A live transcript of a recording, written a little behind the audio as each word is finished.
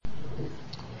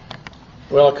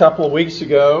Well, a couple of weeks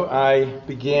ago, I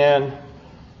began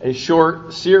a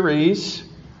short series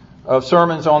of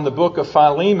sermons on the book of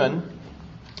Philemon.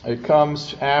 It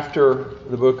comes after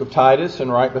the book of Titus and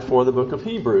right before the book of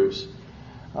Hebrews.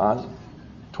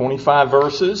 25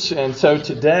 verses. And so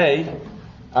today,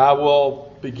 I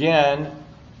will begin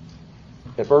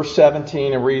at verse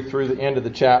 17 and read through the end of the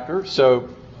chapter. So,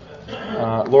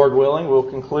 Lord willing, we'll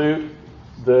conclude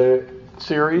the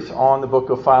series on the book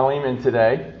of Philemon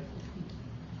today.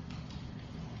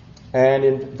 And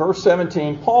in verse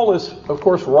 17, Paul is, of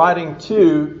course, writing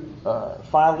to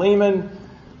Philemon,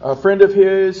 a friend of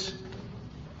his,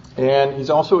 and he's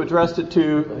also addressed it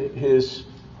to his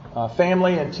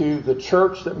family and to the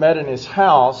church that met in his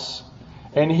house.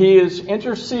 And he is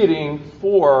interceding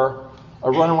for a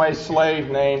runaway slave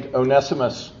named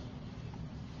Onesimus.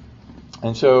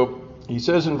 And so he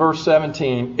says in verse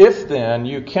 17, "If then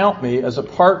you count me as a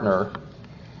partner,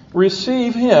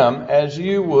 receive him as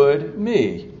you would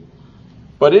me.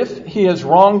 But if he has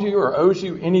wronged you or owes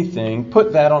you anything,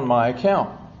 put that on my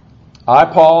account. I,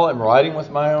 Paul, am writing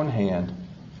with my own hand.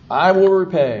 I will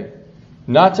repay,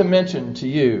 not to mention to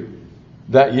you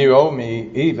that you owe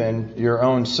me even your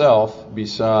own self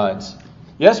besides.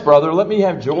 Yes, brother, let me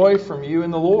have joy from you in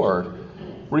the Lord.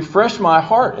 Refresh my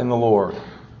heart in the Lord.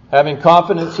 Having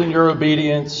confidence in your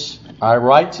obedience, I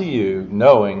write to you,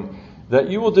 knowing that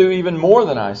you will do even more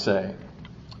than I say.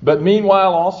 But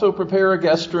meanwhile, also prepare a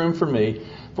guest room for me,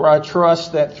 for I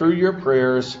trust that through your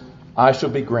prayers I shall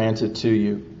be granted to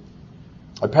you.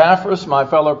 Epaphras, my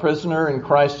fellow prisoner in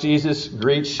Christ Jesus,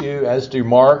 greets you, as do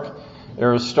Mark,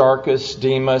 Aristarchus,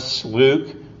 Demas, Luke,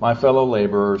 my fellow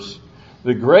laborers.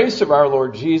 The grace of our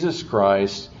Lord Jesus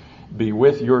Christ be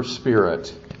with your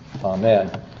spirit. Amen."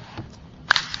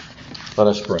 Let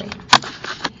us pray.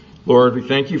 Lord, we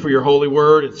thank you for your holy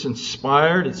word. It's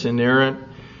inspired, it's inerrant.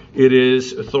 It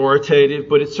is authoritative,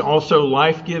 but it's also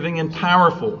life-giving and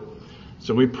powerful.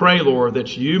 So we pray, Lord,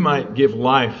 that you might give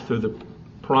life through the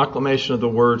proclamation of the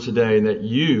word today, and that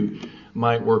you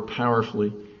might work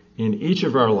powerfully in each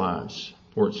of our lives.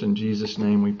 For it's in Jesus'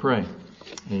 name we pray.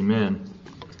 Amen.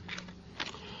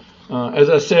 As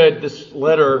I said, this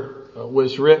letter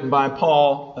was written by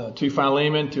Paul to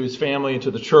Philemon, to his family, and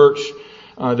to the church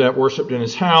that worshiped in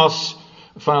his house.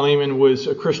 Philemon was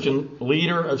a Christian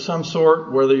leader of some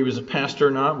sort. Whether he was a pastor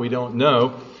or not, we don't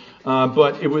know.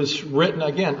 But it was written,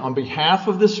 again, on behalf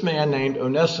of this man named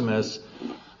Onesimus,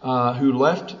 who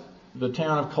left the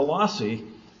town of Colossae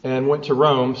and went to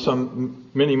Rome, some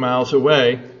many miles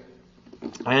away.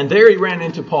 And there he ran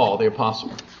into Paul, the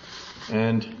apostle.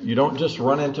 And you don't just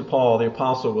run into Paul, the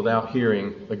apostle, without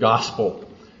hearing the gospel.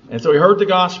 And so he heard the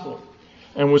gospel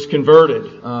and was converted.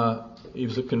 He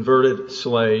was a converted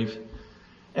slave.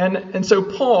 And so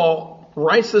Paul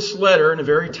writes this letter in a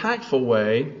very tactful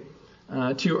way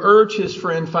to urge his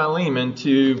friend Philemon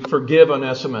to forgive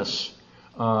Onesimus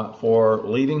for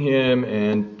leaving him,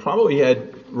 and probably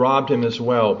had robbed him as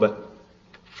well,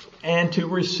 and to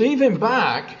receive him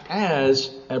back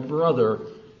as a brother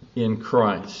in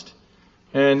Christ.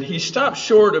 And he stopped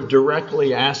short of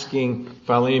directly asking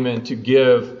Philemon to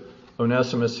give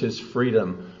Onesimus his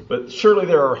freedom. But surely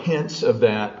there are hints of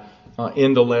that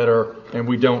in the letter, and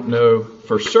we don't know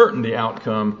for certain the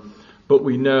outcome, but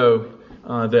we know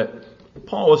that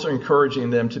Paul is encouraging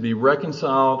them to be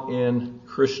reconciled in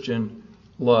Christian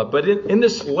love. But in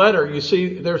this letter, you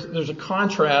see there's a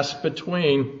contrast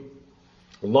between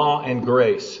law and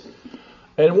grace.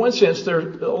 And in one sense,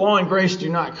 law and grace do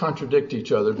not contradict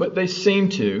each other, but they seem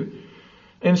to.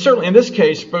 And certainly in this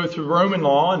case, both the Roman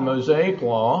law and Mosaic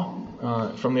law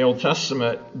from the Old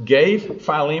Testament gave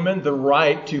Philemon the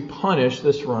right to punish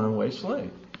this runaway slave.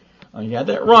 He had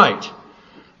that right.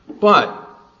 But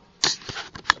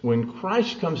when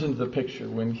Christ comes into the picture,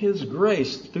 when his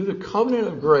grace, through the covenant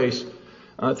of grace,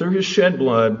 through his shed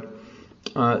blood,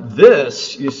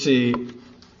 this, you see,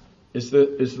 is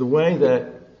the way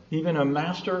that even a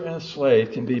master and a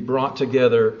slave can be brought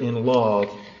together in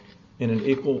love on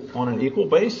an equal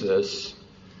basis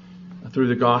through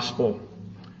the gospel.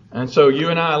 And so you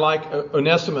and I, like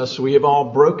Onesimus, we have all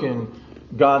broken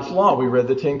God's law. We read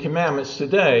the Ten Commandments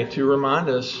today to remind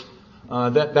us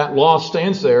that law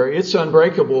stands there. It's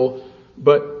unbreakable,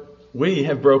 but we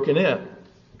have broken it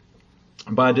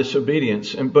by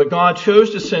disobedience. But God chose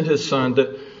to send his Son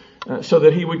so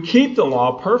that he would keep the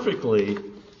law perfectly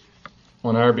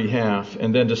on our behalf,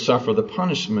 and then to suffer the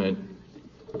punishment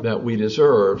that we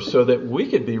deserve so that we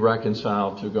could be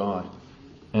reconciled to God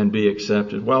and be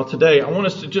accepted. Well, today I want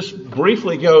us to just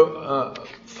briefly go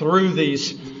through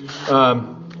these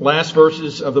last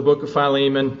verses of the book of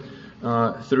Philemon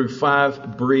through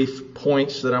 5 brief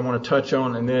points that I want to touch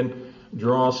on, and then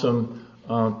draw some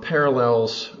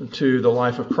parallels to the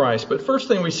life of Christ. But first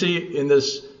thing we see in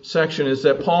this section is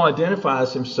that Paul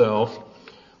identifies himself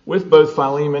with both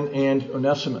Philemon and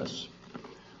Onesimus.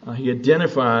 He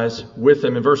identifies with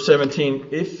them in verse 17,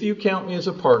 if you count me as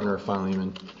a partner,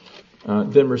 Philemon,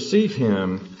 then receive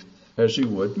him as you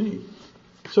would me.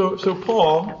 So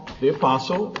Paul, the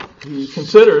apostle, he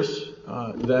considers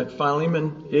that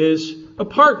Philemon is a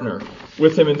partner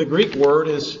with him. And the Greek word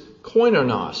is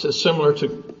koinonos. It's similar to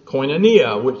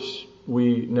koinonia, which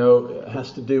we know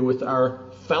has to do with our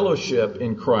fellowship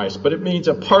in Christ. But it means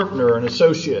a partner, an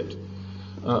associate,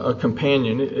 a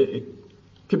companion. It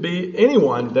could be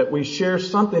anyone that we share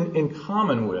something in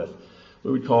common with.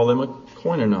 We would call them a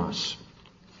koinonos.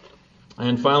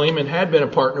 And Philemon had been a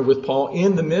partner with Paul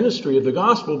in the ministry of the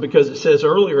gospel, because it says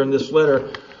earlier in this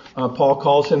letter, Paul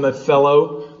calls him a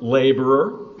fellow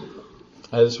laborer,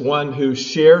 as one who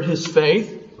shared his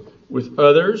faith with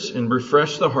others and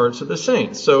refreshed the hearts of the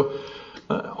saints. So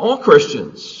all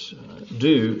Christians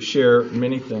do share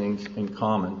many things in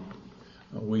common.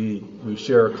 We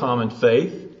share a common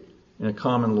faith and a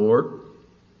common Lord.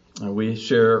 We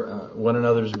share one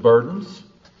another's burdens,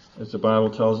 as the Bible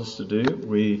tells us to do.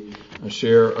 We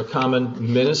share a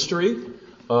common ministry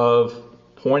of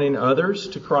pointing others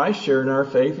to Christ, sharing our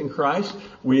faith in Christ.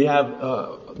 We have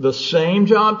the same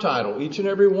job title, each and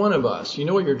every one of us. You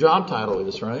know what your job title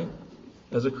is, right?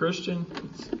 As a Christian,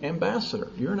 it's ambassador.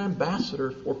 You're an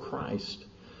ambassador for Christ.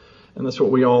 And that's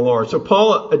what we all are. So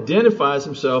Paul identifies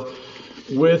himself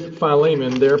with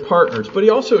Philemon, their partners. But he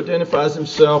also identifies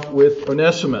himself with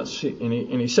Onesimus. And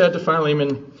he said to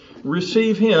Philemon,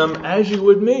 receive him as you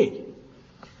would me.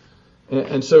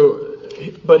 And so,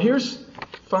 but here's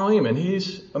Philemon.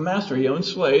 He's a master. He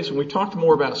owns slaves. And we talked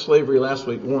more about slavery last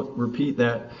week. We won't repeat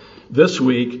that this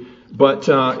week. But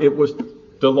it was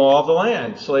the law of the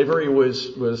land. Slavery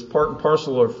was part and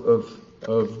parcel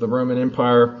of the Roman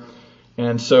Empire.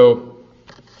 And so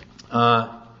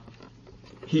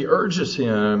he urges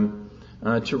him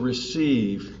to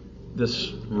receive this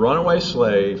runaway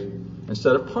slave,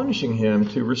 instead of punishing him,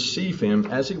 to receive him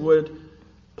as he would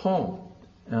Paul.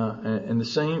 In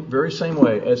the very same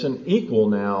way, as an equal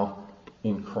now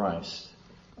in Christ.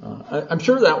 I'm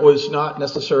sure that was not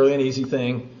necessarily an easy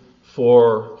thing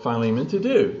for Philemon to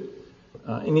do.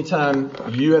 Anytime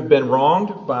you have been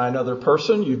wronged by another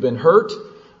person, you've been hurt,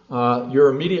 your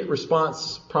immediate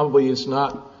response probably is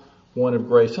not one of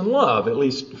grace and love, at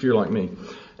least if you're like me.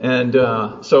 And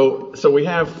so we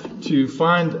have to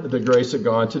find the grace of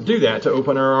God to do that, to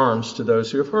open our arms to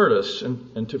those who have hurt us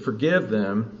and to forgive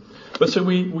them. But so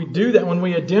we do that when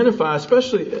we identify,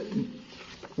 especially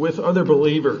with other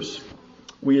believers.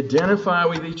 We identify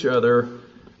with each other.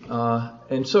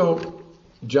 And so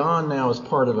John now is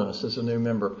part of us as a new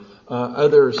member.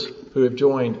 Others who have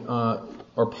joined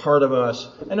are part of us.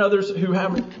 And others who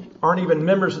aren't even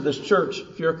members of this church.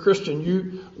 If you're a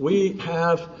Christian, we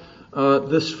have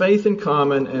this faith in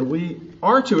common, and we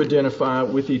are to identify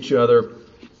with each other.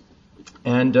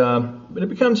 And but it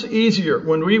becomes easier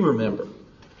when we remember,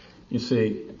 you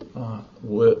see,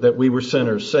 that we were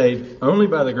sinners, saved only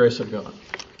by the grace of God.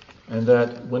 And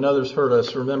that when others hurt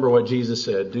us, remember what Jesus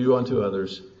said, do unto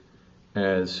others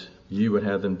as you would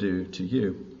have them do to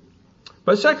you.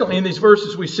 But secondly, in these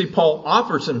verses, we see Paul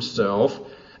offers himself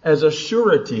as a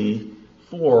surety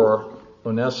for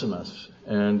Onesimus.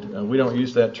 And we don't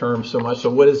use that term so much. So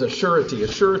what is a surety? A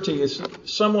surety is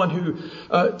someone who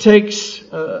takes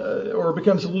or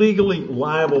becomes legally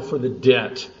liable for the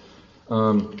debt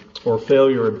or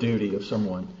failure of duty of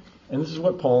someone. And this is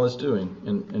what Paul is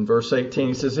doing. In verse 18,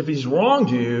 he says, if he's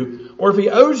wronged you or if he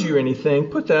owes you anything,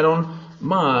 put that on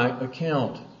my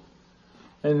account.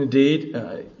 And indeed,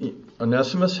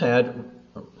 Onesimus had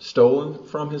stolen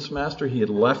from his master. He had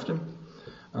left him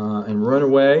and run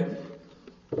away.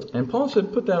 And Paul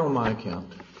said, put that on my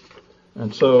account.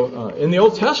 And so in the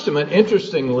Old Testament,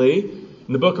 interestingly,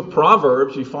 in the book of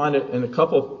Proverbs, you find it in a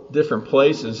couple different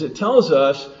places. It tells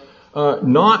us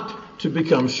not to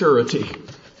become surety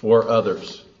for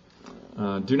others.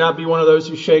 Do not be one of those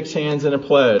who shakes hands in a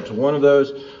pledge. One of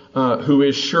those who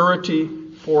is surety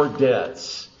for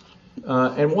debts.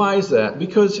 And why is that?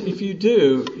 Because if you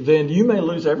do, then you may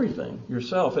lose everything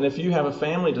yourself. And if you have a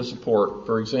family to support,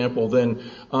 for example, then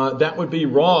that would be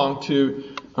wrong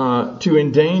to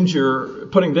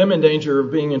putting them in danger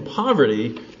of being in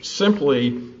poverty simply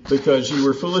because you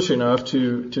were foolish enough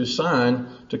to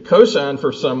co-sign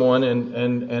for someone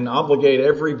and obligate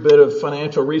every bit of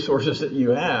financial resources that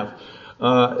you have.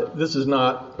 This is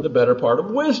not the better part of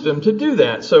wisdom to do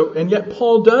that. So, and yet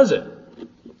Paul does it.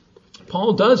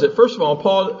 Paul does it. First of all,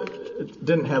 Paul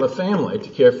didn't have a family to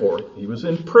care for. He was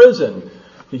in prison.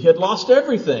 He had lost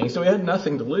everything, so he had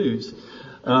nothing to lose.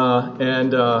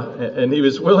 And he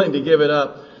was willing to give it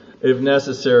up if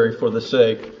necessary for the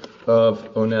sake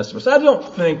of Onesimus. I don't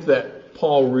think that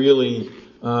Paul really,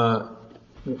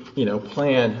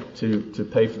 planned to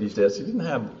pay for these debts. He didn't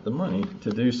have the money to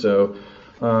do so.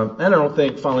 And I don't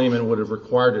think Philemon would have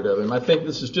required it of him. I think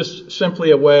this is just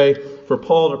simply a way for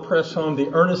Paul to press home the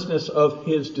earnestness of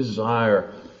his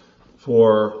desire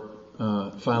for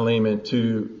Philemon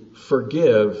to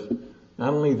forgive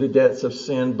not only the debts of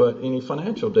sin, but any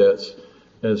financial debts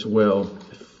as well.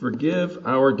 Forgive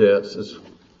our debts as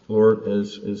Lord,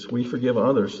 as we forgive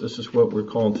others. This is what we're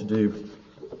called to do.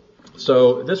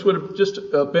 So this would have just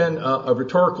been a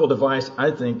rhetorical device,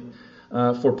 I think,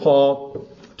 for Paul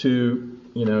to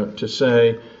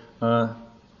say,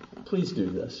 please do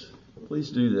this. Please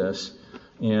do this.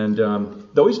 And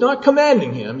though he's not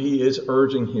commanding him, he is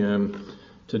urging him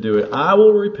to do it. I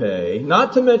will repay.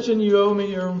 Not to mention you owe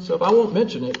me your own self. I won't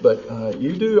mention it, but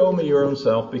you do owe me your own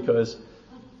self, because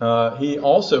he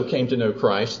also came to know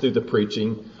Christ through the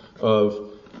preaching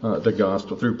of the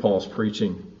gospel, through Paul's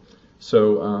preaching.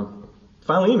 So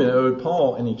Philemon owed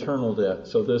Paul an eternal debt.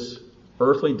 So this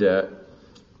earthly debt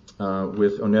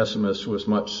with Onesimus was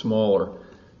much smaller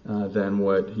than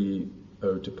what he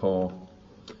owed to Paul.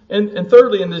 And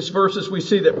thirdly, in these verses, we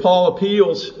see that Paul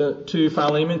appeals to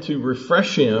Philemon to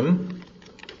refresh him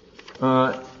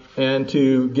and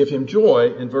to give him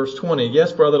joy in verse 20.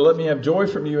 Yes, brother, let me have joy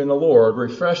from you in the Lord.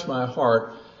 Refresh my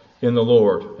heart in the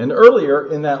Lord. And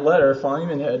earlier in that letter,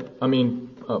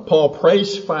 Paul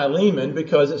praised Philemon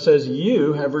because it says,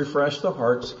 you have refreshed the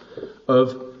hearts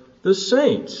of the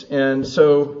saints. And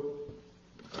so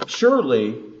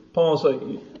surely Paul's like,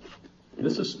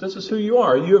 this is who you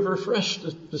are. You have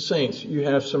refreshed the saints. You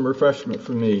have some refreshment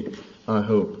from me, I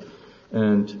hope,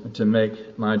 and to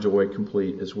make my joy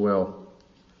complete as well.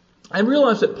 I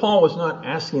realize that Paul was not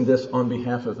asking this on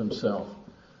behalf of himself.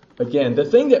 Again, the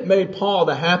thing that made Paul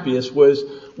the happiest was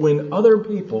when other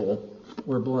people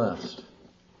were blessed.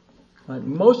 Right?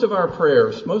 Most of our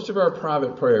prayers, most of our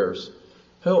private prayers,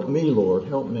 help me, Lord,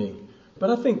 help me.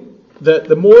 But I think that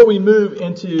the more we move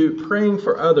into praying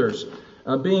for others,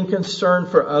 being concerned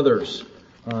for others,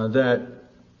 that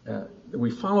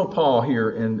we follow Paul here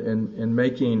in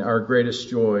making our greatest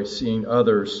joy, seeing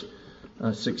others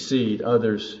succeed,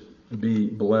 others be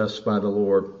blessed by the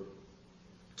Lord.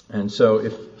 And so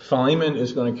if Philemon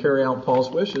is going to carry out Paul's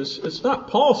wishes, it's not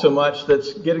Paul so much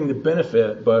that's getting the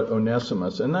benefit, but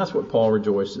Onesimus. And that's what Paul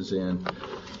rejoices in.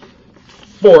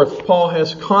 Fourth, Paul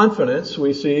has confidence,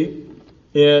 we see,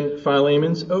 in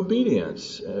Philemon's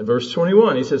obedience. Verse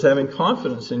 21, he says, having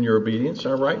confidence in your obedience,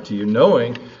 I write to you,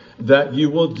 knowing that you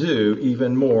will do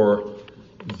even more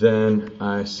than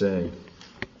I say.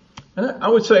 And I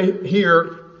would say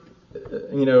here,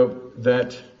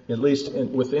 that at least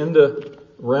within the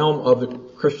realm of the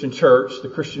Christian church, the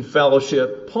Christian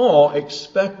fellowship, Paul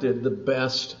expected the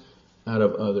best out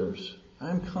of others.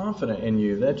 I'm confident in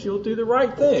you that you'll do the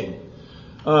right thing.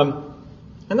 And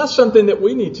that's something that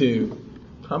we need to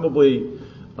probably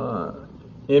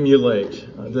emulate,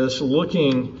 this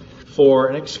looking for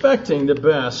and expecting the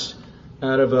best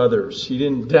out of others. He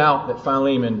didn't doubt that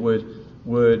Philemon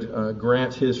would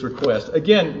grant his request.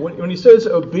 Again, when he says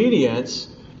obedience,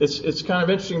 it's kind of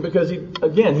interesting because he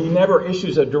never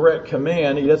issues a direct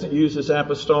command. He doesn't use his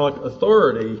apostolic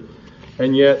authority,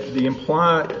 and yet the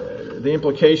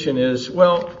implication is,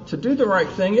 well, to do the right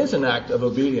thing is an act of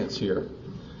obedience here,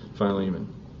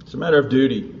 Philemon. It's a matter of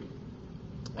duty.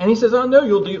 And he says, I know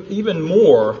you'll do even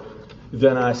more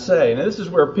than I say. Now, this is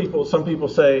where some people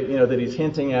say, that he's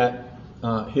hinting at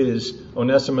his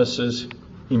Onesimus's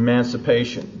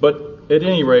emancipation. But at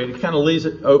any rate, it kind of leaves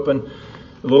it open,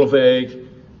 a little vague.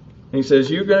 And he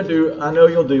says, I know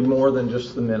you'll do more than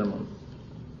just the minimum.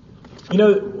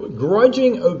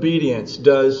 Grudging obedience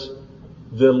does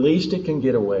the least it can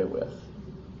get away with,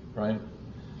 right?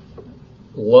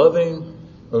 Loving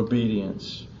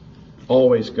obedience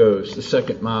always goes the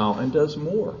second mile and does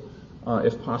more,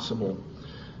 if possible.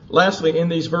 Lastly, in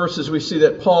these verses, we see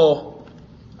that Paul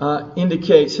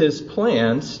indicates his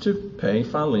plans to pay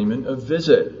Philemon a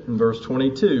visit in verse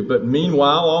 22. But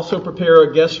meanwhile, also prepare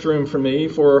a guest room for me,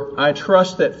 for I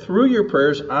trust that through your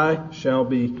prayers I shall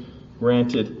be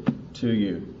granted to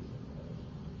you.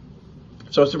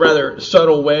 So it's a rather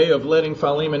subtle way of letting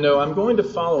Philemon know, I'm going to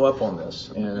follow up on this,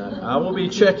 and I will be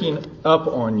checking up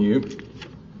on you.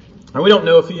 And we don't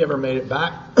know if he ever made it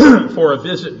back for a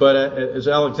visit, but as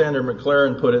Alexander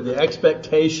McLaren put it, the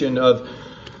expectation of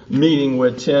meeting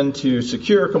would tend to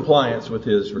secure compliance with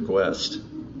his request.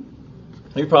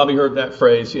 You probably heard that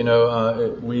phrase,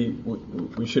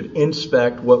 we should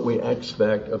inspect what we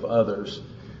expect of others.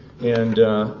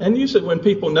 And usually when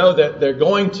people know that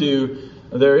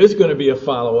there is going to be a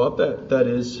follow-up, that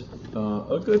is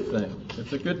a good thing.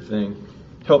 It's a good thing.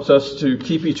 Helps us to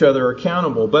keep each other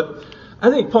accountable. But I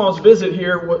think Paul's visit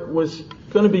here was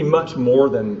going to be much more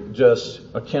than just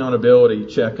accountability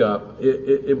checkup.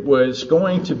 It was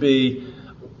going to be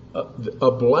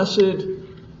a blessed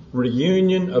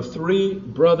reunion of three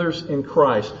brothers in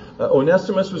Christ.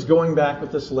 Onesimus was going back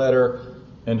with this letter,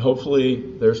 and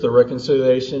hopefully there's the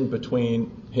reconciliation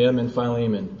between him and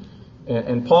Philemon.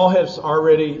 And Paul has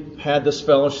already had this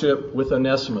fellowship with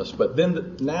Onesimus. But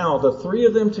then now the three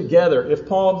of them together, if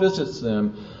Paul visits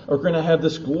them, are going to have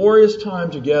this glorious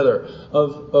time together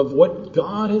of what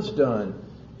God has done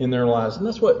in their lives. And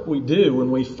that's what we do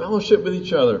when we fellowship with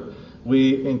each other.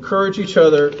 We encourage each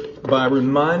other by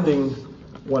reminding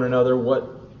one another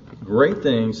what great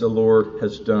things the Lord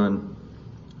has done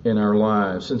in our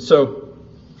lives. And so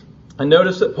I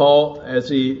notice that Paul, as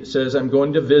he says, I'm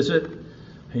going to visit,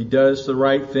 he does the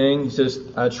right thing. He says,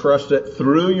 I trust that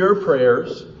through your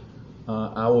prayers,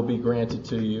 I will be granted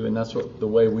to you. And that's the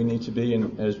way we need to be.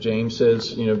 And as James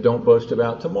says, don't boast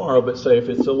about tomorrow, but say if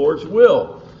it's the Lord's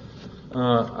will,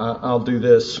 I'll do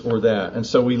this or that. And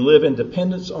so we live in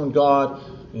dependence on God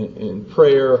in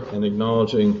prayer and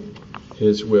acknowledging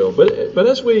His will. But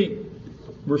as we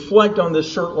reflect on this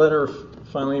short letter of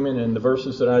Philemon and the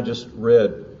verses that I just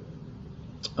read,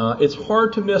 it's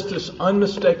hard to miss this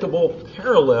unmistakable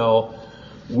parallel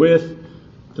with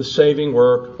the saving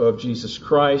work of Jesus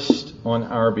Christ on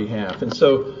our behalf. And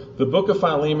so the book of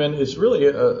Philemon is really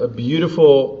a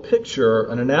beautiful picture,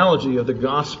 an analogy of the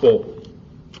gospel,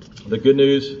 the good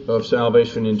news of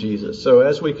salvation in Jesus. So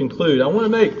as we conclude, I want to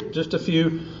make just a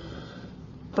few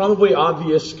probably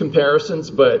obvious comparisons,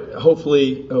 but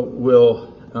hopefully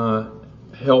will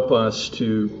help us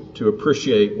to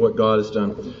appreciate what God has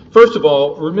done. First of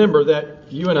all, remember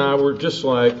that you and I were just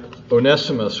like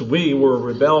Onesimus. We were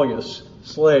rebellious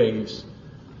slaves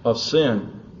of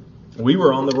sin. We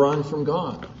were on the run from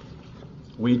God.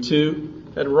 We too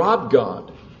had robbed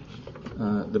God.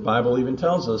 The Bible even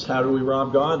tells us, how do we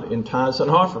rob God? In tithes and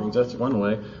offerings. That's one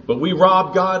way. But we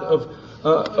rob God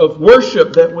of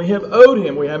worship that we have owed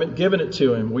Him. We haven't given it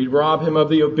to Him. We rob Him of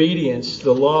the obedience,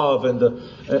 the love, and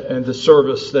the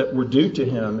service that were due to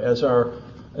Him as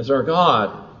our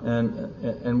God.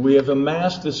 And we have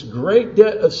amassed this great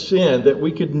debt of sin that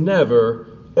we could never,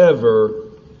 ever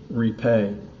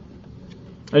repay.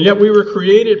 And yet we were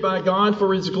created by God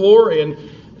for His glory.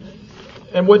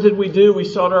 And what did we do? We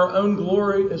sought our own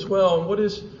glory as well. And what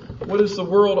is the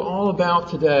world all about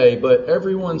today but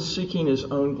everyone seeking his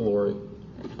own glory?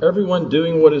 Everyone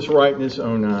doing what is right in his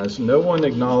own eyes. No one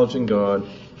acknowledging God.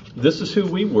 This is who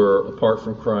we were apart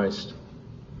from Christ.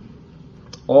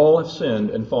 All have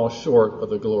sinned and fall short of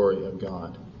the glory of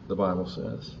God, the Bible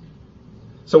says.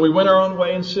 So we went our own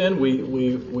way in sin.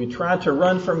 We tried to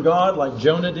run from God like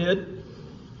Jonah did.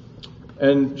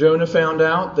 And Jonah found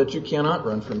out that you cannot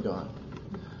run from God.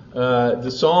 The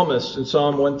psalmist in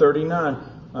Psalm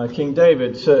 139, King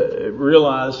David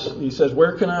realized, he says,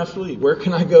 where can I flee? Where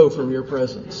can I go from your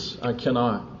presence? I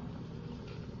cannot.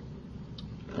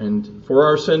 And for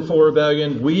our sinful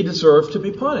rebellion, we deserve to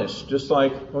be punished, just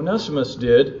like Onesimus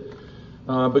did,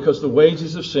 because the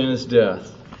wages of sin is death.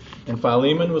 And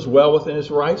Philemon was well within his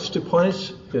rights to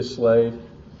punish his slave.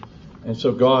 And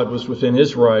so God was within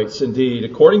His rights indeed.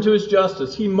 According to His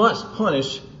justice, He must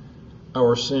punish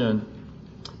our sin.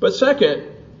 But second,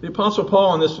 the Apostle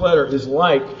Paul in this letter is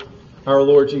like our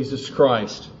Lord Jesus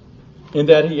Christ in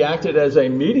that he acted as a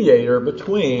mediator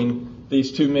between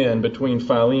these two men, between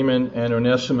Philemon and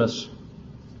Onesimus.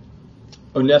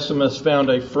 Onesimus found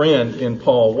a friend in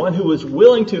Paul, one who was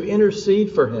willing to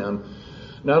intercede for him,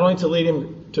 not only to lead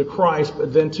him to Christ,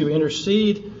 but then to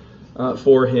intercede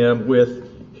for him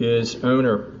with his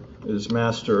owner, his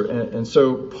master. And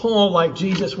so Paul, like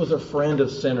Jesus, was a friend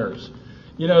of sinners.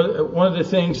 One of the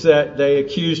things that they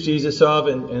accused Jesus of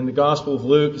in the Gospel of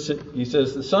Luke, he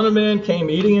says, the Son of Man came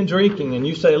eating and drinking, and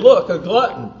you say, look, a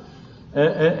glutton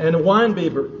and a wine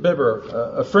bibber,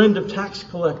 a friend of tax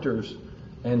collectors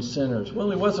and sinners. Well,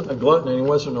 he wasn't a glutton and he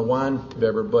wasn't a wine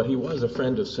bibber, but he was a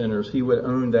friend of sinners. He would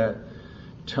own that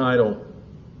title.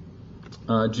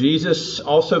 Jesus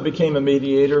also became a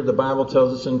mediator. The Bible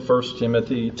tells us in 1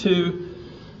 Timothy 2,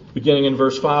 beginning in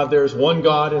verse 5, there is one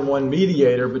God and one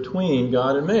mediator between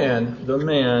God and man, the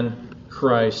man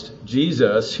Christ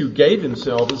Jesus, who gave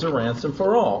Himself as a ransom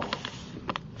for all.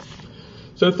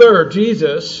 So third,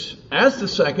 Jesus, as the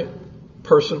second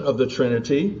person of the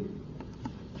Trinity,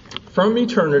 from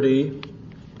eternity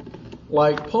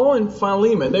like Paul and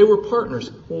Philemon, they were partners.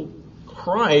 Well,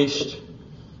 Christ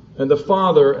and the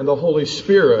Father and the Holy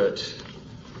Spirit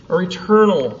are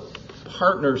eternal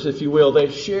partners, if you will. They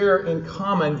share in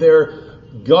common their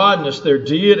godness, their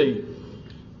deity.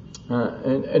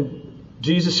 And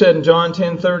Jesus said in John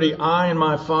 10:30, I and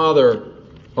my Father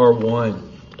are one.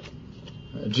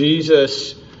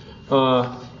 Jesus,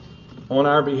 on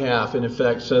our behalf, in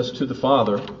effect, says to the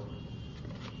Father,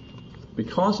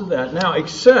 because of that, now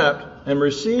accept and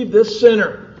receive this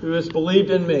sinner who has believed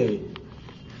in me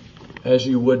as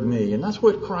you would me. And that's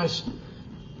what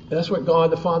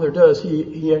God the Father does.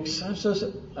 He accepts us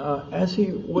as He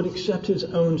would accept His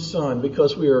own Son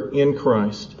because we are in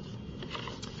Christ.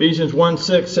 Ephesians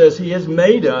 1:6 says He has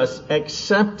made us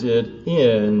accepted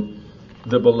in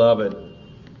the Beloved.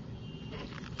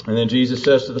 And then Jesus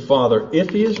says to the Father, if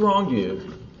He has wronged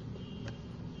you,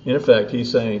 in effect,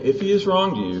 He's saying, if He has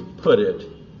wronged you, put it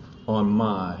on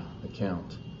my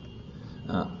account.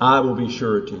 I will be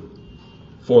surety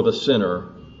for the sinner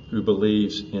who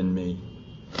believes in me.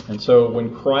 And so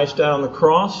when Christ died on the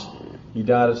cross, He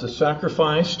died as a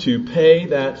sacrifice to pay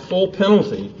that full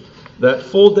penalty, that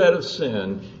full debt of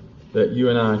sin that you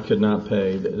and I could not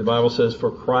pay. The Bible says, for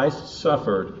Christ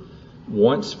suffered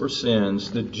once for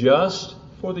sins, the just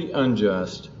for the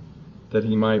unjust, that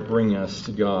He might bring us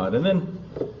to God. And then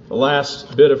the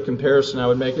last bit of comparison I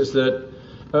would make is that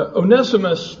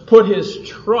Onesimus put his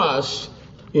trust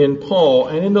in Paul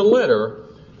and in the letter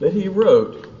that he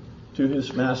wrote to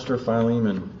his master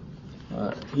Philemon.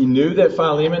 He knew that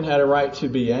Philemon had a right to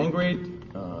be angry,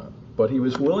 but he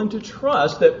was willing to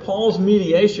trust that Paul's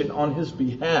mediation on his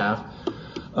behalf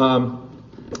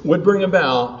would bring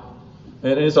about,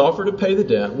 and his offer to pay the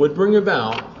debt would bring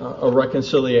about a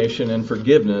reconciliation and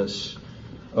forgiveness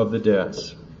of the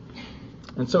debts.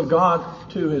 And so God,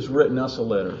 too, has written us a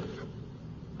letter.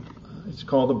 It's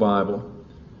called the Bible,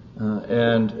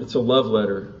 and it's a love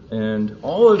letter. And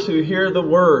all those who hear the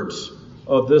words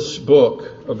of this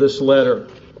book, of this letter,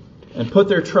 and put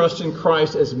their trust in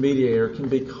Christ as mediator can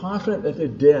be confident that the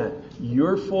debt,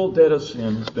 your full debt of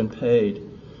sin, has been paid.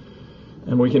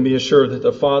 And we can be assured that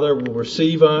the Father will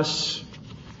receive us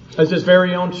as His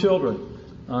very own children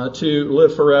to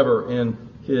live forever in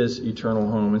His eternal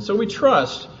home. And so we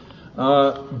trust,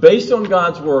 based on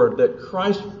God's Word, that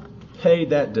Christ paid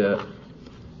that debt,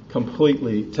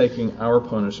 completely taking our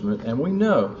punishment. And we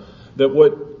know that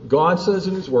what God says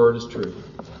in His Word is true.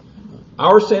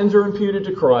 Our sins are imputed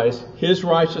to Christ. His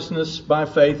righteousness by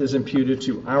faith is imputed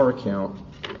to our account.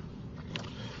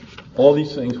 All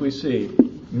these things we see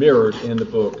mirrored in the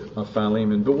book of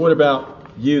Philemon. But what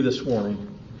about you this morning?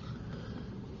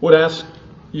 I would ask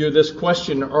you this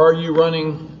question: are you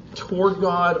running toward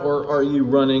God or are you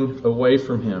running away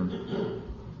from Him?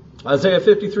 Isaiah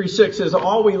 53:6 says,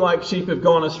 all we like sheep have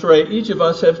gone astray. Each of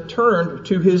us have turned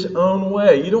to his own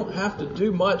way. You don't have to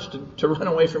do much to run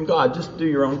away from God. Just do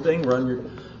your own thing,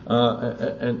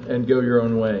 and go your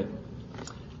own way.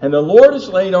 And the Lord has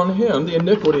laid on Him the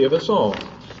iniquity of us all.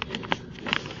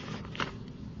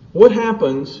 What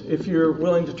happens if you're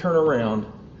willing to turn around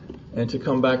and to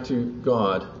come back to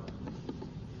God?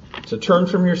 To turn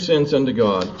from your sins unto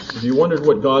God. If you wondered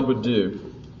what God would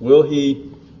do, will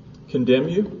He condemn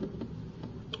you?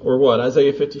 Or what?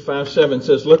 Isaiah 55:7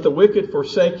 says, let the wicked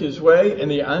forsake his way, and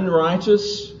the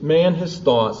unrighteous man his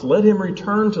thoughts. Let him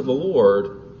return to the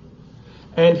Lord,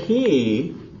 and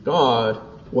He, God,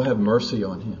 will have mercy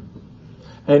on him.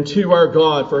 And to our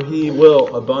God, for He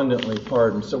will abundantly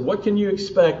pardon. So what can you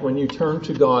expect when you turn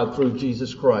to God through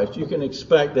Jesus Christ? You can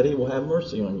expect that He will have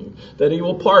mercy on you, that He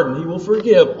will pardon, He will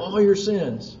forgive all your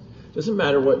sins. Doesn't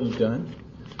matter what you've done.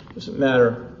 Doesn't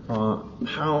matter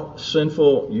how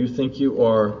sinful you think you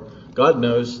are. God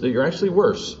knows that you're actually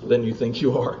worse than you think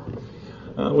you are.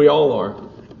 We all are.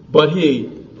 But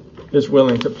He is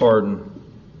willing to pardon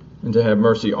and to have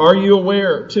mercy. Are you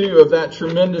aware, too, of that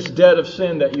tremendous debt of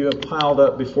sin that you have piled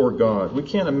up before God? We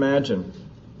can't imagine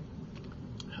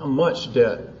how much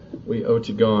debt we owe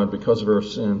to God because of our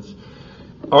sins.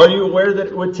 Are you aware that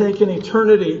it would take an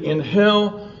eternity in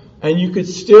hell and you could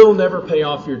still never pay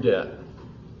off your debt?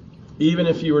 Even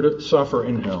if you were to suffer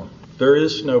in hell. There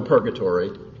is no purgatory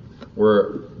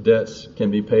where debts can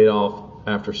be paid off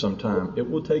after some time. It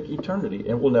will take eternity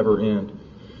and will never end.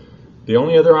 The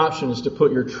only other option is to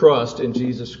put your trust in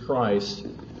Jesus Christ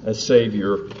as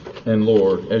Savior and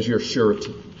Lord, as your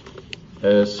surety,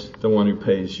 as the one who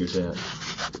pays your debt.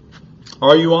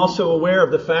 Are you also aware of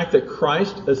the fact that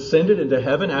Christ ascended into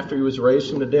heaven after He was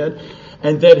raised from the dead,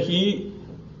 and that He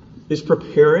is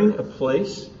preparing a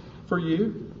place for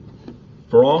you?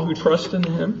 For all who trust in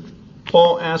Him.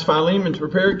 Paul asked Philemon to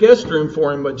prepare a guest room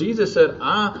for him, but Jesus said,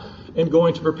 am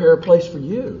going to prepare a place for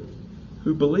you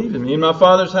who believe in me. In my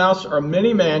Father's house are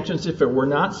many mansions. If it were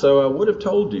not so, I would have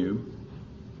told you.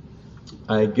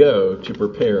 I go to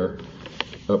prepare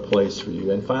a place for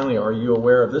you. And finally, are you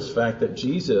aware of this fact that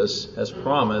Jesus has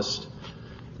promised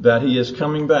that he is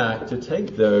coming back to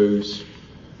take those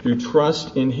who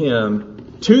trust in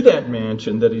him to that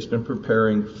mansion that he's been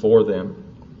preparing for them?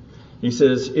 He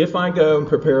says, if I go and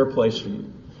prepare a place for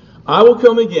you, I will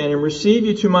come again and receive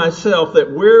you to myself,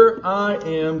 that where I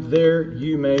am, there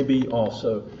you may be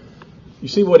also. You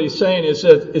see what he's saying is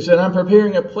that I'm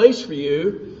preparing a place for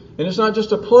you. And it's not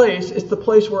just a place, it's the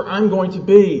place where I'm going to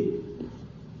be.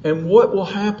 And what will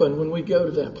happen when we go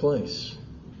to that place?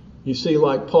 You see,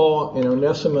 like Paul and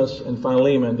Onesimus and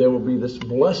Philemon, there will be this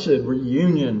blessed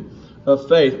reunion of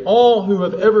faith. All who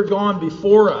have ever gone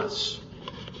before us,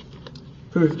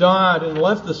 who have died and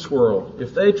left this world,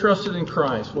 if they trusted in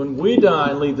Christ, when we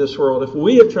die and leave this world, if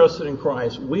we have trusted in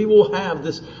Christ, we will have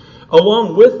this,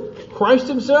 along with Christ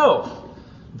himself,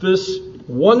 this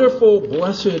wonderful,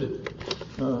 blessed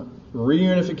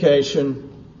reunification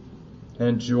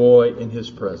and joy in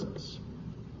his presence.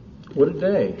 What a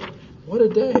day. What a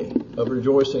day of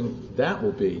rejoicing that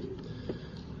will be.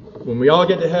 When we all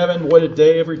get to heaven, what a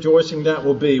day of rejoicing that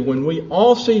will be. When we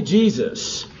all see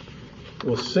Jesus,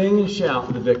 we'll sing and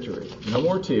shout the victory. No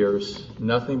more tears,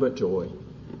 nothing but joy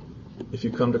if you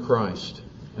come to Christ.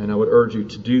 And I would urge you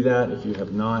to do that if you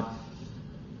have not.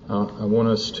 I want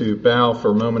us to bow for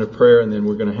a moment of prayer, and then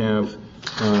we're going to have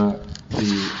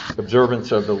the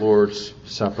observance of the Lord's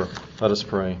Supper. Let us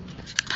pray.